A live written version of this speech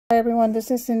Hi everyone, this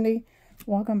is Cindy.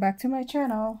 Welcome back to my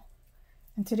channel.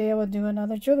 And today I will do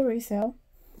another jewelry sale.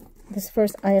 This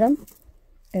first item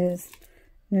is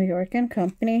New York &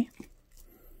 Company.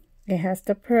 It has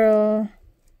the pearl,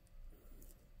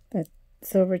 the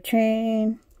silver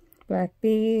chain, black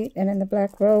bead, and then the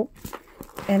black rope.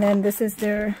 And then this is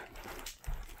their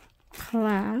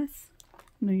class,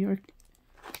 New York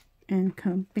 &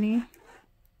 Company.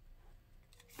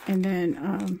 And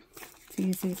then so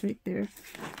you see it's right there,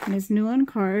 and it's new on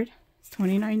card. It's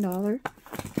 $29,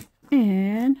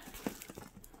 and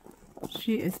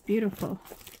she is beautiful.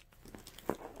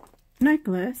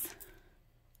 Necklace.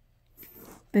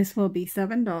 This will be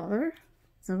 $7.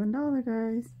 $7,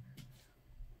 guys.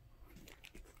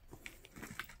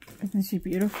 Isn't she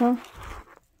beautiful?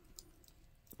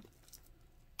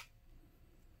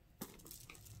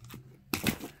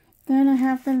 Then I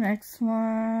have the next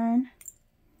one.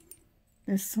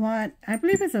 This one, I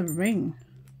believe it's a ring.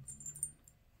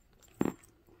 Let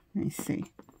me see.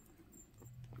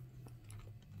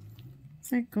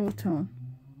 It's like gold tone.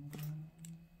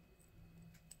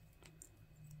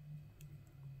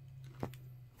 I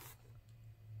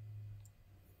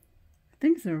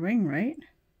think it's a ring, right?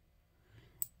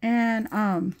 And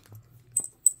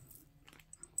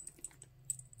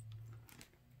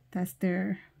that's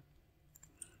their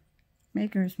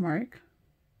maker's mark.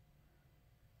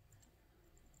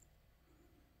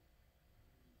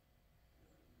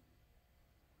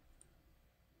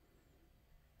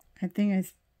 I think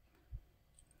it's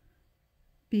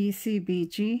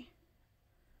BCBG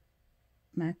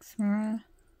Maxmara.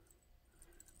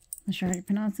 Not sure how you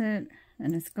pronounce it.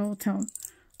 And it's gold tone.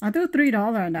 I'll do $3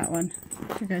 on that one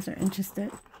if you guys are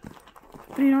interested.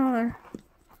 $3.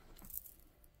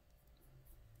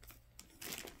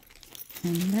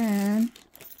 And then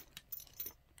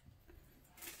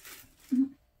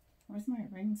where's my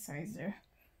ring sizer?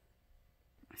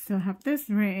 I still have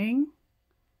this ring.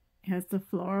 It has the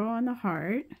floral on the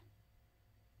heart.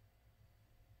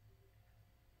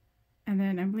 And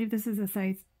then I believe this is a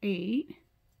size 8.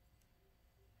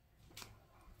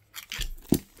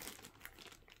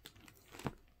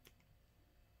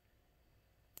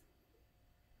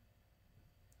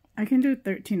 I can do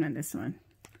 13 on this one.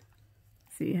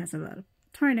 See, it has a lot of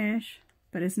tarnish,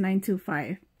 but it's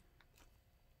 925.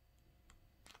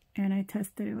 And I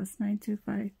tested, it was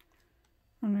 925. I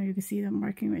don't know if you can see the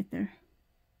marking right there.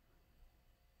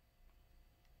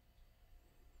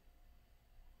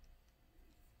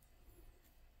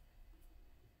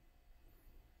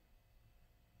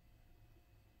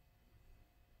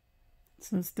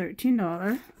 So it's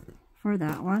 $13 for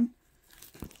that one.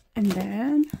 And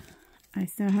then I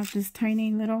still have this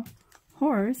tiny little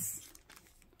horse.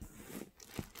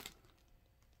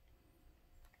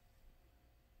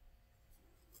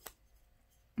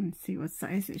 Let's see, what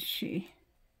size is she?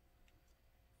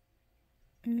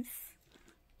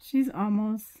 She's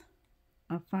almost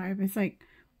a 5. It's like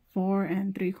 4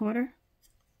 3/4.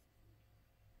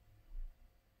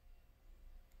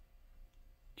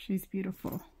 She's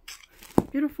beautiful.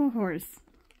 Beautiful horse.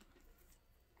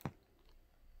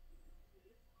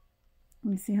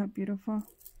 Let me see how beautiful.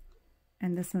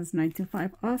 And this one's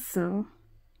 925 also.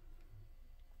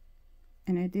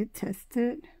 And I did test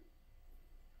it.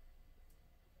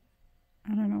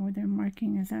 I don't know where their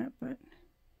marking is at, but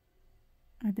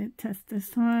I did test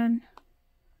this one.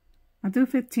 I'll do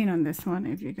 15 on this one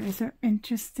if you guys are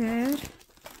interested.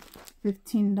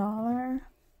 $15.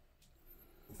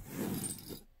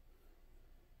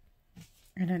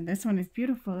 And then this one is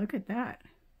beautiful. Look at that.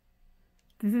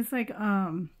 This is like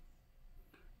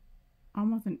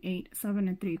almost an 8,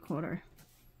 7 3/4.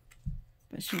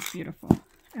 But she's beautiful.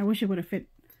 I wish it would have fit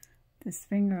this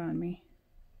finger on me.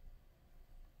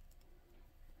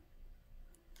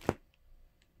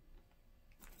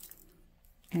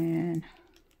 And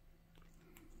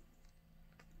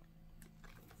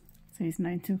says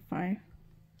 925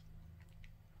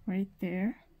 right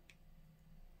there.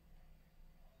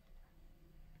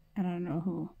 I don't know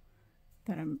who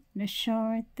that initial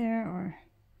right there or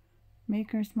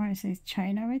Maker's Mark. It says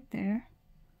China right there,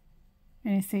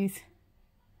 and it says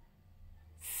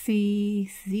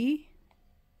CZ.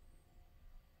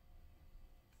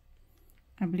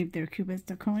 I believe they're Cubist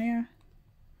Zirconia.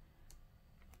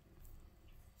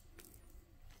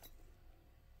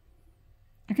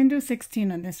 I can do 16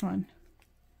 on this one.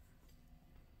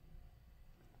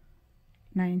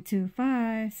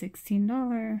 925,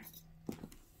 $16.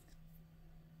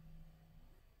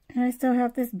 And I still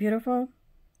have this beautiful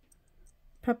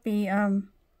puppy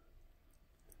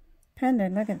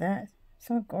pendant. Look at that.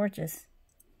 So gorgeous.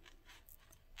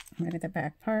 Look at the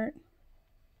back part.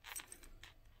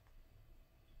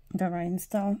 the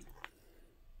rhinestone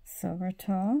silver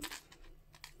tone.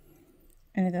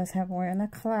 And it does have wear in the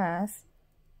clasp.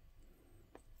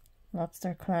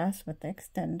 Lobster clasp with the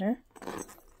extender.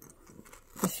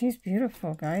 But she's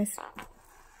beautiful, guys.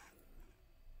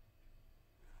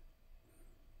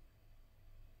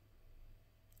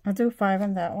 I'll do 5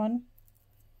 on that one.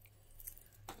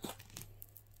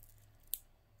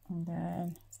 And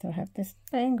then still have this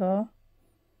bangle.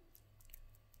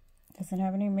 Doesn't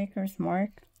have any maker's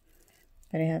mark,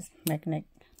 but it has magnetic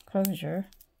closure.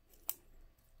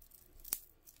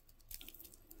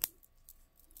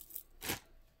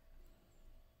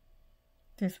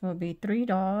 This will be $3.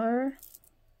 $3.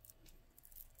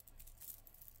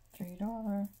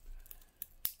 Oh,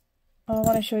 I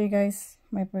want to show you guys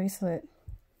my bracelet.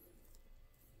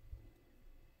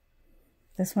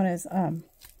 This one is I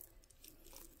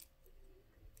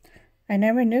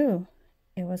never knew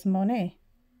it was Monet.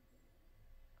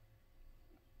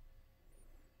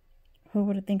 Who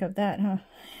would think of that, huh?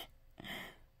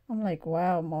 I'm like,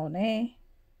 wow, Monet.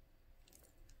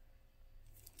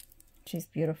 She's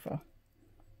beautiful.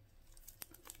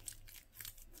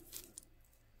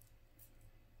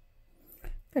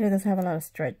 But it does have a lot of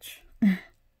stretch.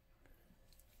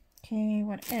 Okay,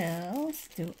 what else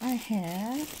do I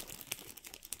have?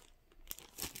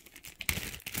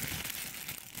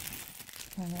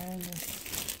 And then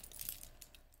this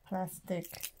plastic,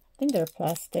 I think they're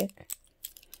plastic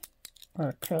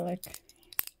or acrylic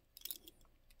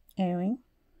earring.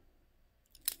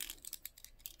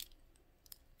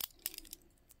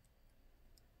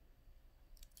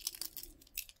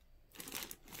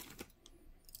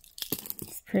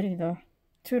 It's pretty though.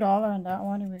 $2 on that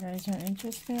one if you guys are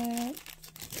interested.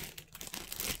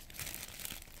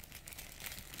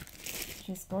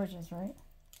 She's gorgeous, right?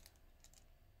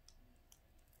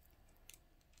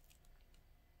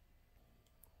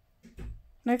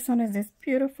 Next one is this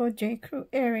beautiful J. Crew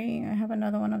earring. I have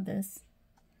another one of this.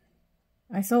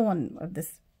 I saw one of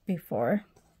this before.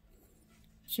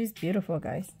 She's beautiful,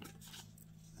 guys.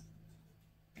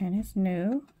 And it's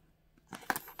new.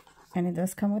 And it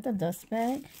does come with a dust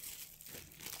bag.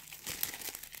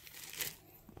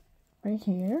 Right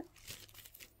here.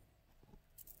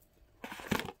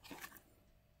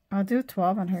 I'll do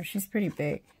 12 on her. She's pretty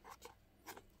big.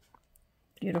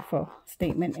 Beautiful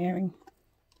statement earring.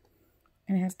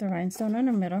 And it has the rhinestone in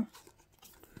the middle.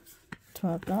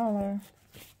 $12.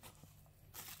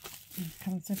 It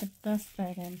comes with a dust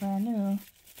bag and brand new.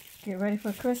 Get ready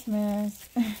for Christmas.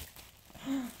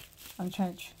 I'm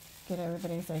trying to get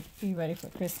everybody's like, be ready for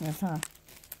Christmas, huh?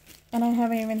 And I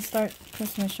haven't even started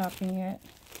Christmas shopping yet.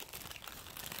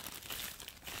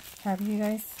 Have you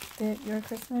guys did your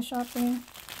Christmas shopping?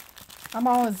 I'm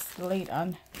always late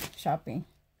on shopping.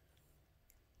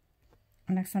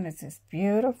 Next one is this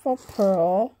beautiful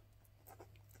pearl.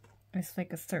 It's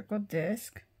like a circle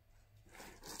disc.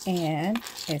 And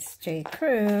it's J.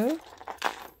 Crew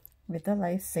with the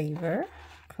Lifesaver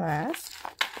clasp.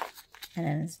 And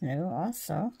then it's new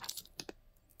also.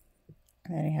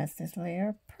 And then it has this layer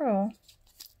of pearl.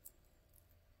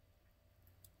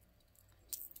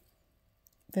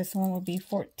 This one will be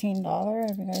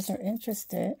 $14 if you guys are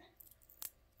interested.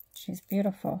 She's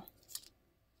beautiful.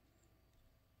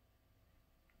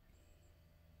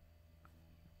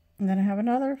 And then I have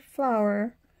another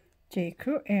flower J.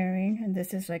 Crew earring, and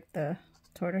this is like the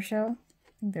tortoiseshell.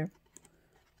 I think they're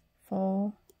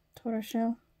full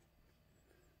tortoiseshell.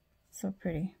 So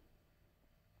pretty.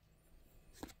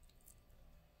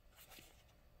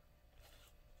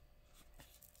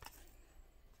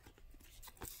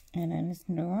 And then it's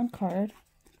new on card.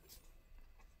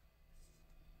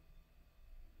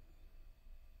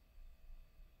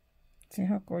 See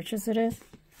how gorgeous it is?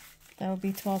 That would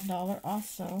be $12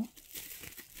 also.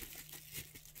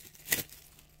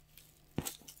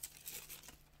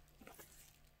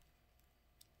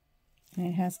 And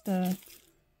it has the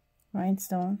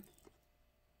rhinestone.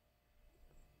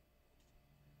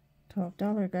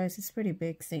 $12, guys. It's pretty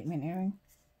big statement earring.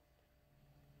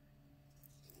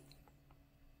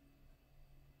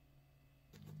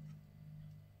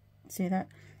 See that?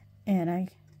 And I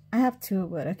have two,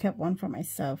 but I kept one for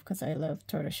myself because I love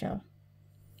tortoiseshell.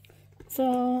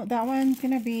 So that one's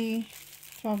gonna be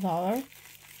 $12.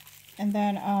 And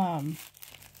then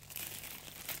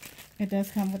it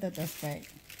does come with a dust bag.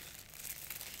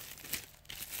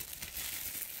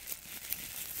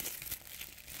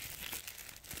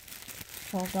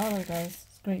 $12, guys.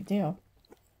 It's a great deal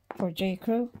for J.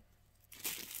 Crew.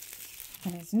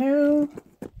 And it's new.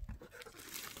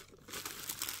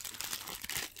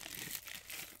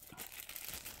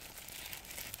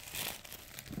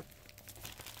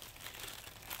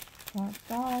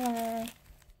 $1.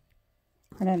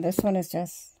 And then this one is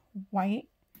just white.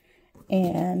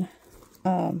 And I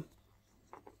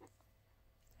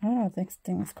don't know what this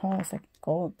thing is called. It's like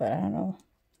gold, but I don't know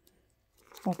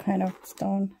what kind of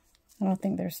stone. I don't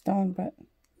think they're stone, but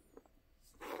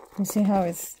you see how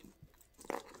it's,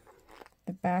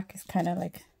 the back is kind of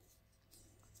like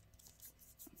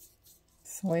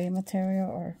suede material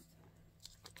or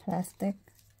plastic.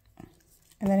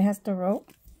 And then it has the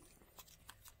rope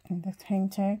and the hang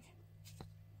tag.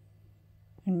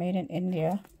 And made in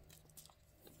India.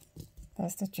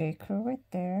 That's the J. Crew right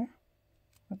there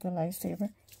with the lightsaber.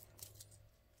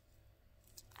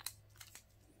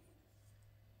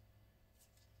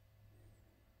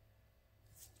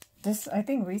 This, I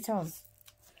think, retails.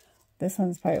 This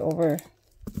one's probably over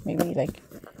maybe like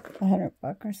 $100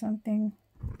 or something.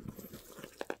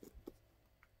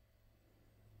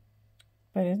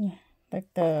 But it's like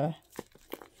it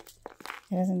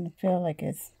doesn't feel like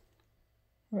it's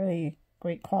really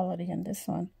great quality in this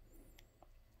one.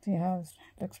 See how it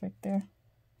looks right there.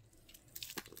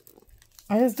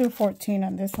 I just do 14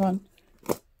 on this one.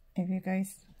 If you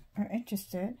guys are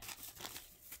interested,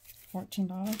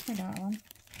 $14 for that one.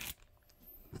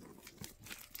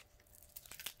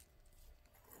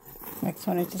 Next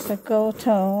one is just a gold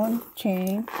tone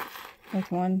chain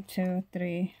with 1, 2,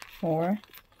 3, 4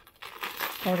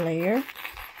 layer,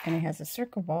 and it has a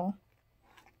circle ball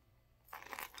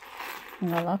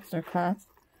and a lobster clasp,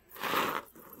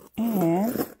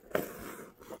 and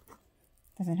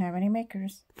doesn't have any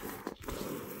makers.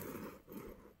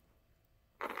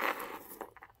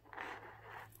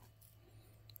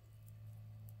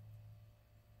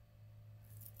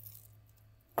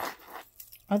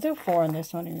 I'll do 4 on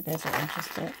this one if you guys are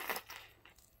interested.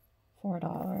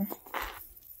 $4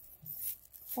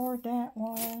 for that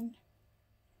one.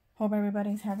 Hope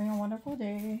everybody's having a wonderful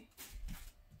day.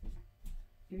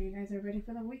 If you guys are ready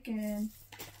for the weekend.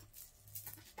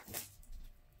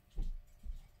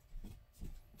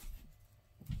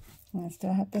 And I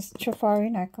still have this Chafari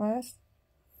necklace.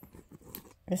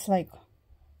 It's like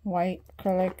white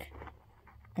acrylic,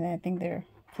 and I think they're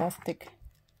plastic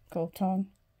gold tone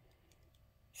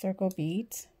circle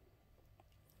beads.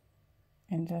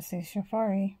 And just say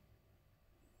Chafari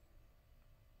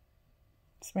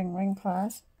spring ring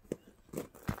clasp.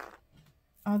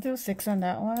 I'll do 6 on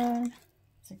that one.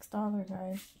 $6,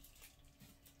 guys.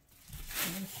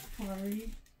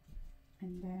 Chafari.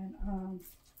 And then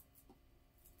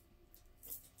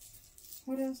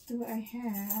what else do I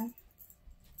have?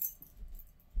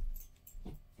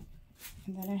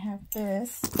 And then I have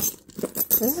this.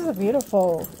 This is a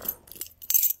beautiful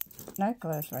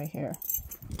necklace right here.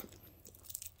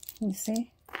 You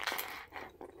see?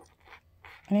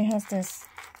 And it has this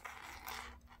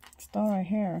stone right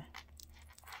here.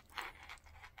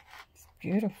 It's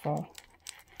beautiful.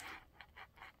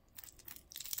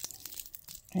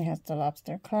 It has the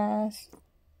lobster clasp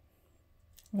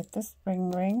with the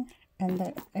spring ring and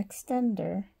the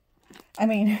extender. I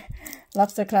mean,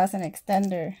 lobster clasp and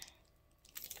extender.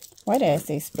 Why did I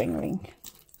say spring ring?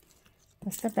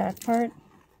 That's the back part.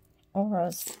 Overall,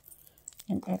 it's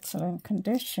in excellent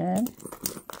condition.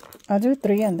 I'll do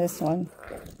 3 on this one.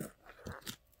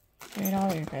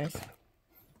 $3, you guys.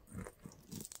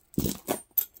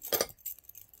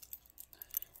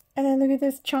 And then look at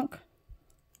this chunk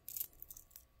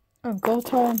of gold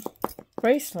tone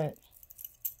bracelet.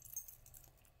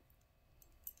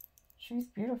 She's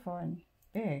beautiful and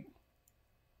big.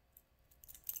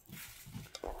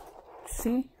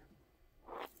 See?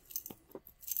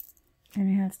 And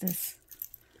it has this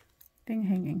thing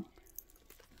hanging.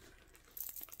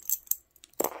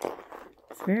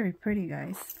 It's very pretty,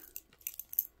 guys.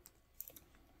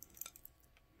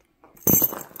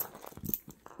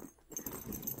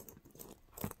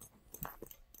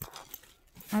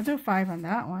 I'll do 5 on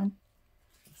that one.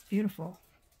 It's beautiful.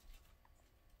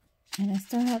 And I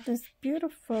still have this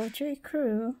beautiful J.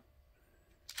 Crew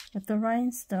with the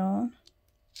rhinestone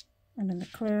and then the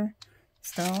clear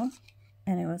stone.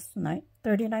 And it was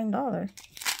 $39.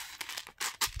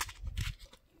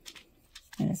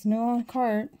 And it's new on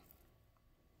cart.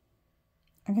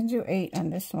 I can do 8 on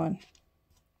this one.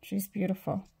 She's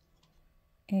beautiful.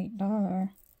 $8.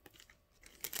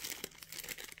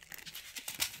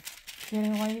 Get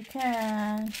it while you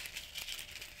can.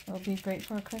 It'll be great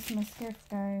for a Christmas gift,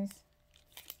 guys.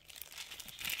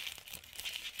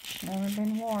 Never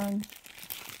been worn.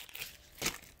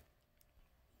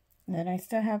 And then I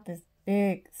still have this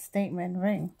big statement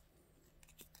ring.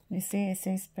 You see it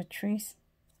says Patrice.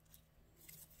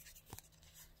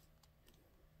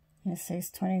 And it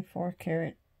says 24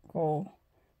 karat gold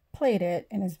plated,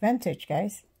 and it's vintage,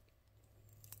 guys.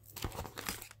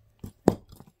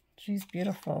 She's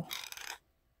beautiful.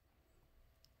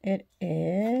 It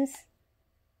is,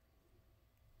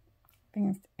 I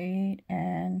think it's 8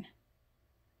 and,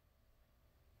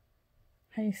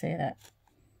 how do you say that?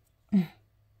 It's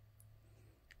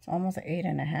almost an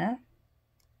 8.5.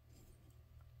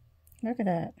 Look at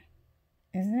that.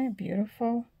 Isn't it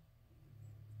beautiful?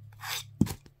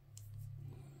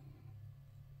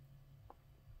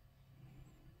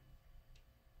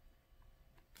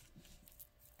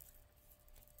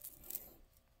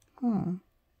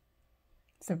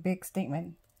 It's a big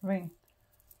statement ring.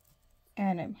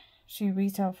 And she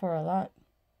retailed for a lot.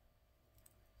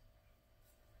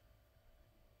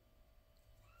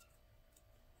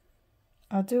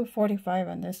 I'll do 45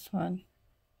 on this one.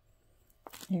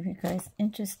 If you guys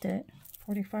interested.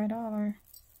 $45.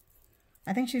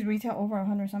 I think she's retail over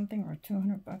 100 something or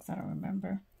 200 bucks. I don't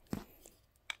remember.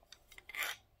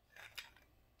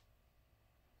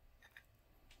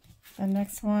 The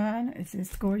next one is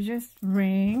this gorgeous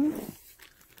ring.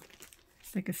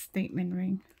 It's like a statement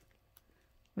ring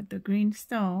with the green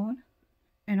stone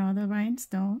and all the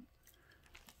rhinestone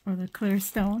or the clear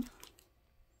stone.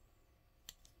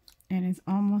 And it's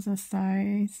almost a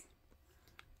size,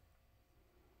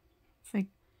 it's like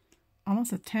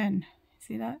almost a 10.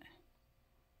 See that?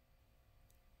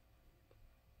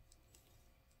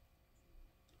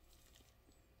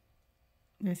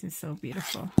 This is so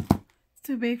beautiful. It's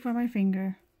too big for my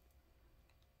finger.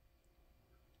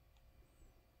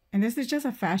 And this is just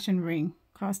a fashion ring,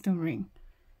 costume ring.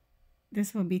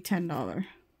 This will be $10.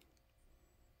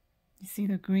 You see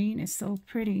the green is so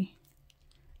pretty.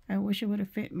 I wish it would have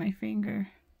fit my finger.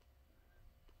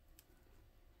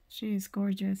 She is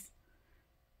gorgeous.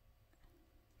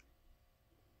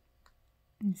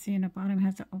 And you see in the bottom it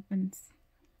has the opens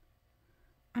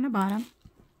on the bottom.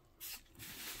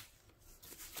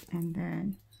 And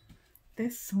then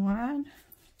this one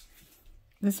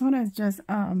is just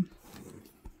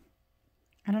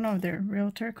I don't know if they're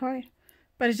real turquoise,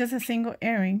 but it's just a single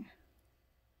earring.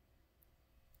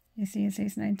 You see it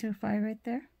says 925 right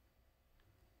there.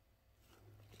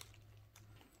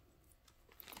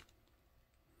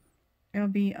 It'll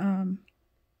be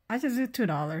I just do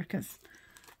 $2 because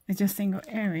it's just single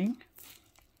earring.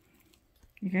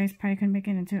 You guys probably can make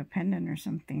it into a pendant or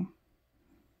something.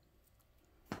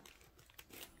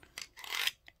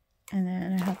 And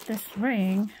then I have this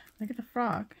ring. Look at the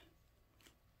frog.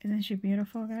 Isn't she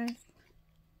beautiful, guys?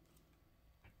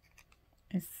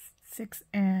 It's 6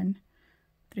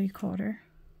 3/4.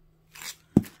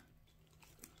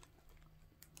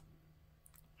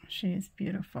 She is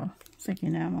beautiful. It's like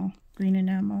enamel, green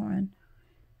enamel, and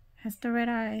has the red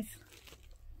eyes.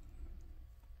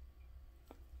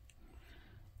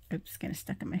 Oops, getting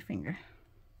stuck in my finger.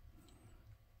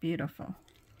 Beautiful.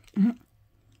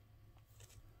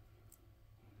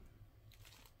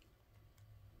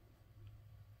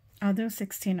 I'll do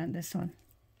 16 on this one.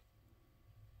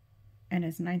 And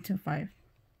it's 925.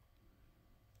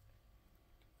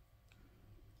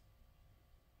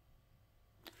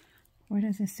 Where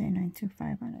does it say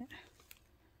 925 on it?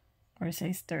 Or it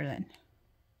says sterling?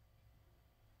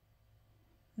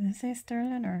 Does it say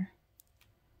sterling or?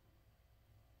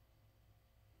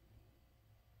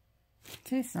 It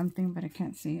says something, but I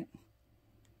can't see it.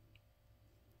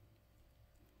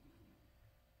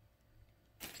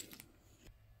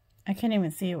 I can't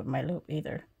even see it with my loupe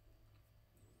either.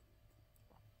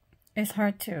 It's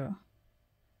hard to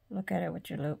look at it with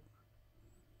your loupe.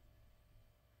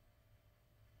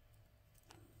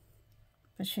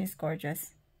 But she's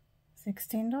gorgeous.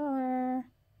 $16.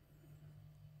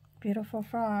 Beautiful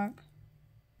frog.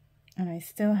 And I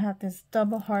still have this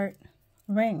double heart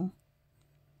ring.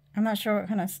 I'm not sure what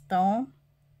kind of stone.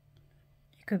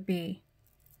 It could be.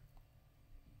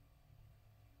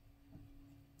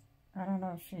 I don't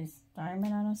know if she's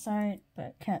diamond on the side,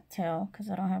 but can't tell because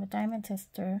I don't have a diamond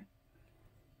tester.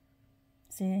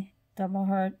 See, double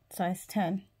heart, size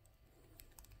 10.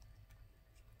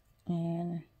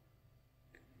 And it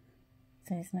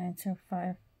says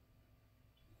 925.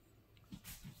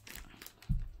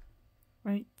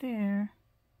 Right there.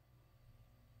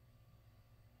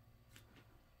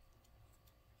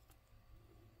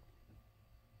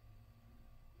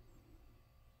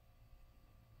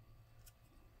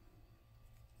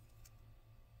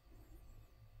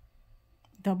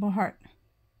 Double heart.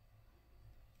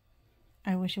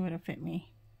 I wish it would have fit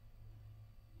me.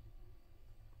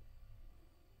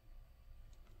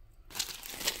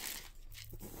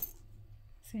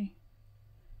 See?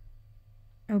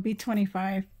 It'll be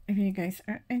 25 if you guys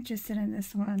are interested in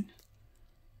this one.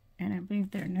 And I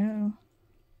believe they're new.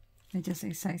 They just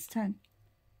say size 10.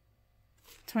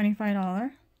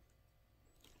 $25.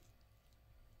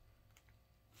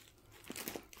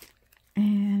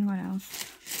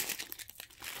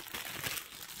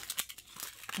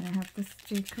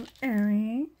 Chico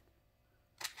earring.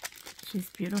 She's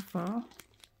beautiful.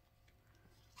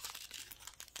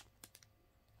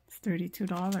 It's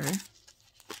 $32.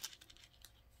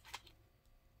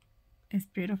 It's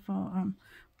beautiful.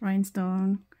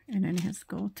 Rhinestone, and then it has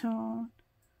gold tone.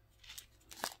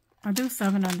 I'll do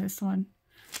 7 on this one.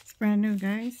 It's brand new,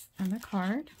 guys, on the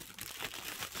card.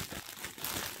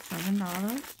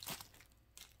 $7.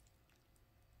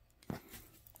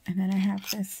 And then I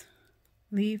have this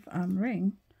leaf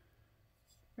ring.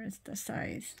 Where's the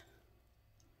size?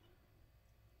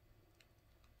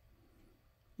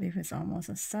 Leaf is almost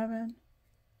a 7.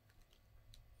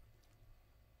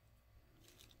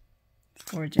 It's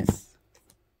gorgeous.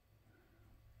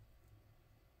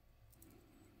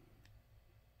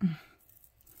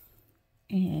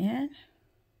 And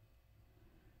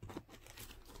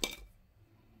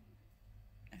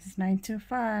this is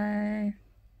 $9.25.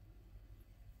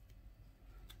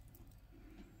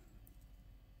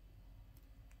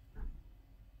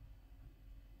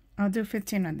 I'll do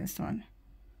 15 on this one.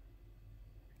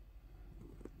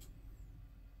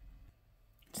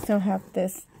 Still have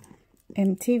this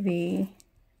MTV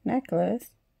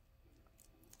necklace.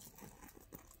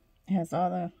 It has all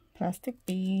the plastic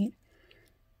bead.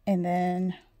 And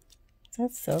then, is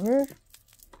that silver?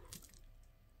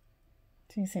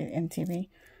 So you say MTV.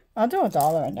 I'll do $1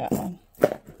 on that one.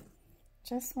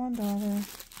 Just $1.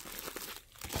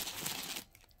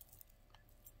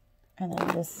 And then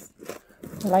this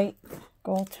light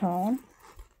gold tone.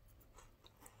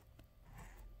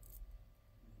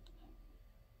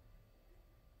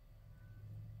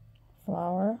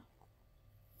 Flower.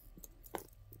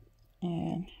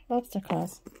 And lobster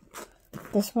claws.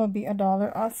 This will be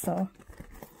 $1 also.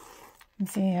 You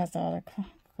see it has all the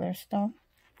clear stone.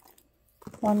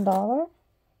 $1.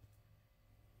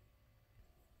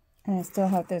 And I still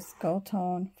have this gold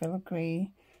tone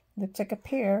filigree. Looks like a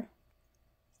pear.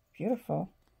 Beautiful.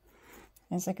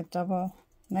 And it's like a double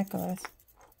necklace.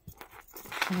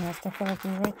 And it has the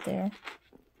filigree right there.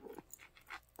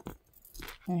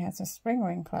 And it has a spring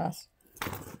ring clasp.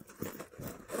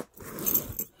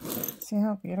 See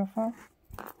how beautiful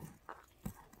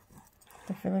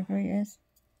the filigree is?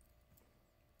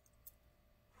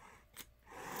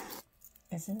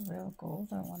 Is it real gold?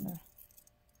 I wonder.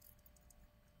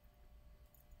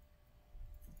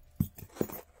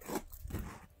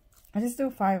 I just do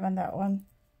 5 on that one.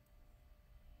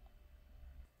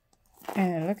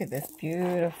 And look at this,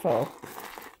 beautiful.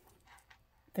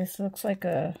 This looks like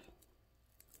a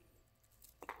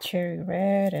cherry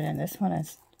red, and then this one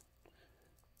is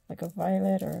like a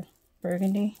violet or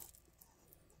burgundy.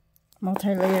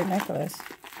 Multi-layered necklace.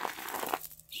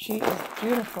 She is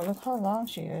beautiful. Look how long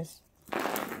she is.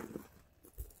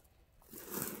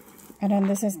 And then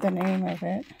this is the name of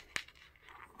it.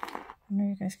 I know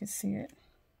you guys can see it.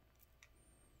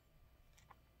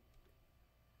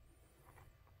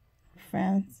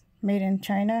 France, made in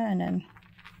China, and then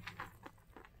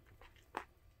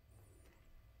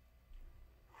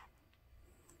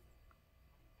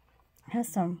has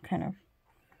some kind of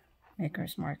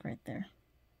maker's mark right there.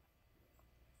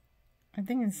 I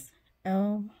think it's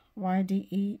LYDELL.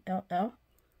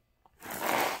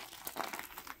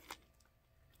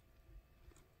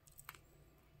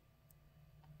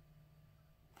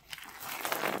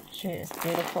 She is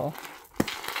beautiful.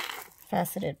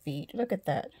 Faceted bead. Look at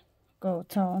that gold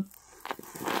tone.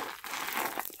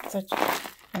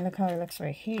 And look how it looks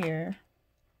right here.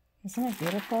 Isn't it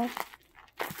beautiful?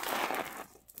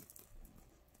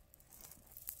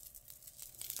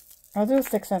 I'll do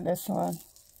 6 on this one.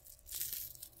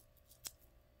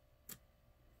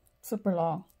 Super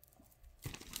long.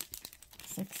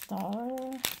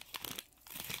 $6.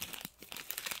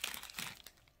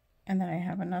 And then I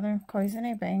have another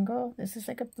Cloisonne bangle. This is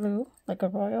like a blue, like a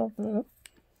royal blue.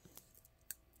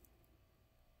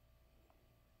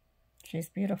 She's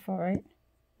beautiful, right?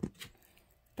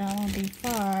 That one be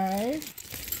 5.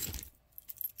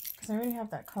 Because I already have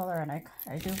that color, and I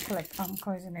do collect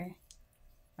Cloisonne.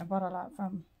 I bought a lot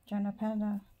from Jenna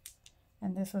Panda,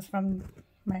 and this was from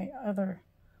my other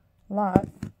lot.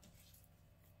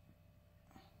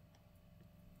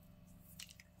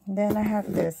 And then I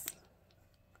have this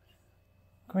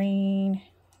green,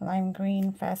 lime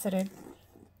green faceted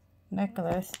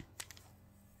necklace,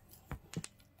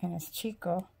 and it's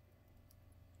Chico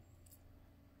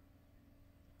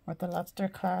with the lobster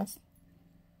clasp.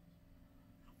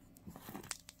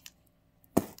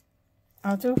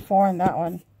 I'll do 4 on that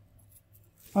one.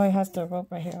 Oh, it has the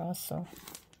rope right here also.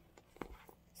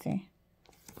 See?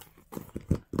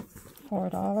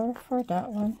 $4 for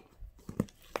that one.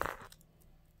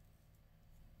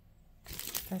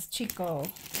 That's Chico.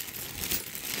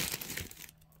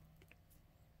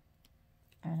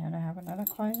 another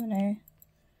cloisonne.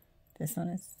 This one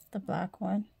is the black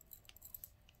one.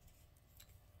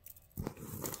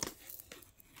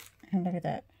 And look at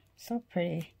that. So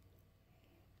pretty.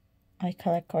 I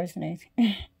collect cloisonnes.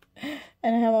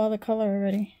 And I have all the color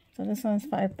already. So this one's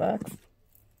 $5.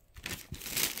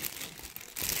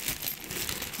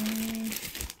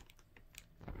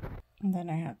 And then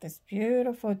I have this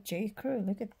beautiful J. Crew.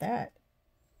 Look at that.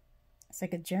 It's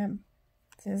like a gem.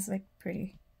 This is like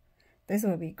pretty. This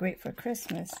will be great for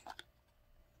Christmas.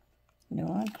 New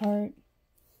on card.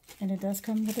 And it does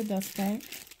come with a dust bag.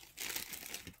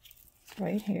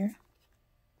 Right here.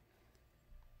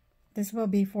 This will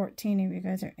be $14 if you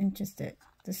guys are interested.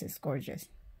 This is gorgeous.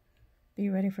 Be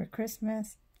ready for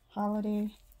Christmas,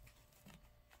 holiday.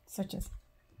 Such a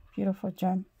beautiful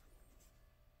gem.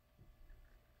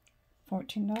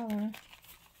 $14.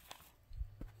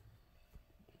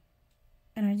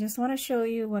 And I just want to show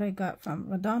you what I got from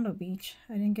Redondo Beach.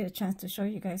 I didn't get a chance to show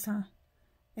you guys, huh?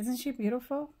 Isn't she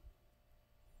beautiful?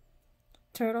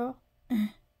 Turtle.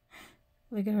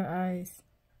 Look at her eyes.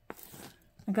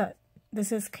 I got,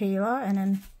 this is Kayla, and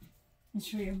then I'll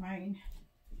show you mine.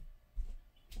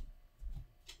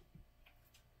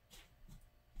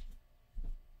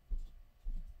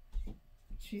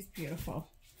 She's beautiful.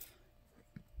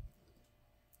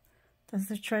 That's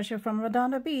the treasure from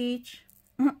Redondo Beach.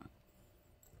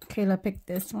 Kayla picked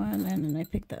this one, and then I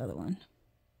picked the other one.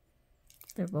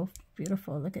 They're both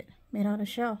beautiful. Look at, made out of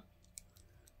shell.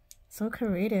 So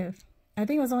creative. I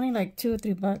think it was only like $2 or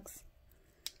 $3.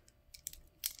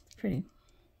 Pretty.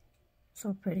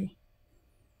 So pretty.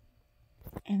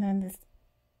 And then this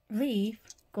leaf,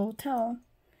 gold tone.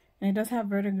 And it does have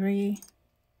verdigris.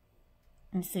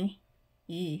 And see?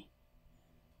 Yeah.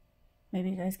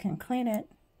 Maybe you guys can clean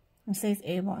it. It says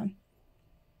Avon.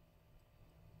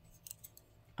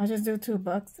 I'll just do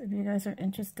 $2 if you guys are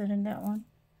interested in that one.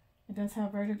 It does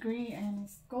have verdigris and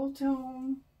it's gold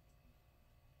tone.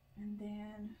 And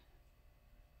then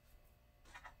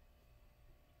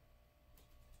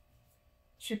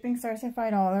shipping starts at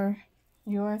 $5,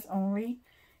 US only.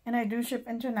 And I do ship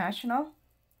international.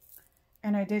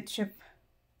 And I did ship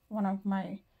one of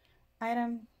my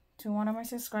items to one of my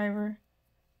subscribers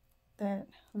that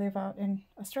live out in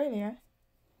Australia.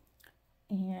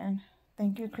 And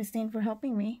thank you, Christine, for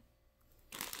helping me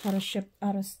how to ship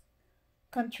out of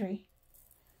country.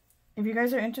 If you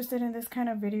guys are interested in this kind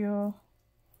of video,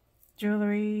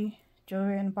 jewelry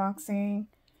unboxing,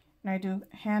 and I do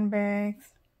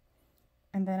handbags,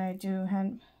 and then I do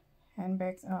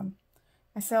handbags.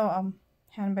 I sell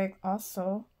handbags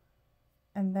also,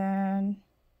 and then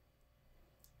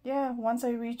yeah, once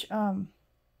I reach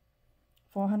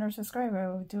 400 subscribers, I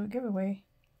will do a giveaway.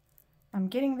 I'm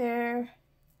getting there.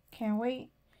 Can't wait.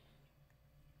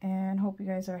 And hope you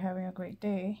guys are having a great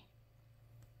day.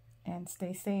 And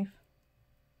stay safe.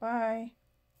 Bye.